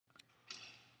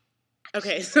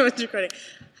Okay, so it's recording.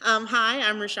 Hi,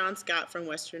 I'm Rashawn Scott from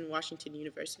Western Washington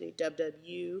University,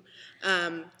 WWU.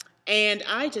 Um, and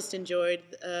I just enjoyed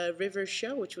River's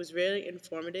show, which was really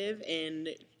informative and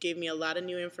gave me a lot of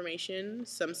new information.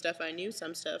 Some stuff I knew,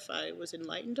 some stuff I was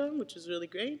enlightened on, which was really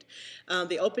great.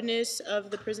 The openness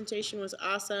of the presentation was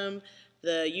awesome.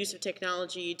 The use of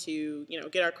technology to,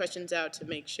 get our questions out to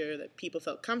make sure that people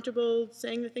felt comfortable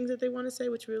saying the things that they want to say,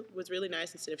 which was really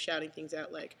nice instead of shouting things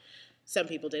out like some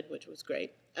people did, which was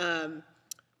great.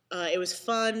 It was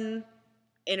fun,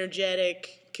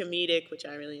 energetic, comedic, which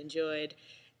I really enjoyed.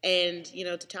 And,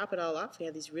 to top it all off, we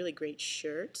had these really great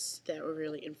shirts that were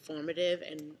really informative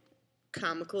and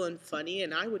comical and funny,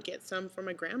 and I would get some for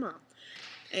my grandma.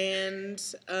 And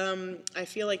I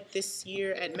feel like this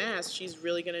year at Mass, she's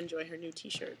really going to enjoy her new t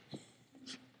shirt.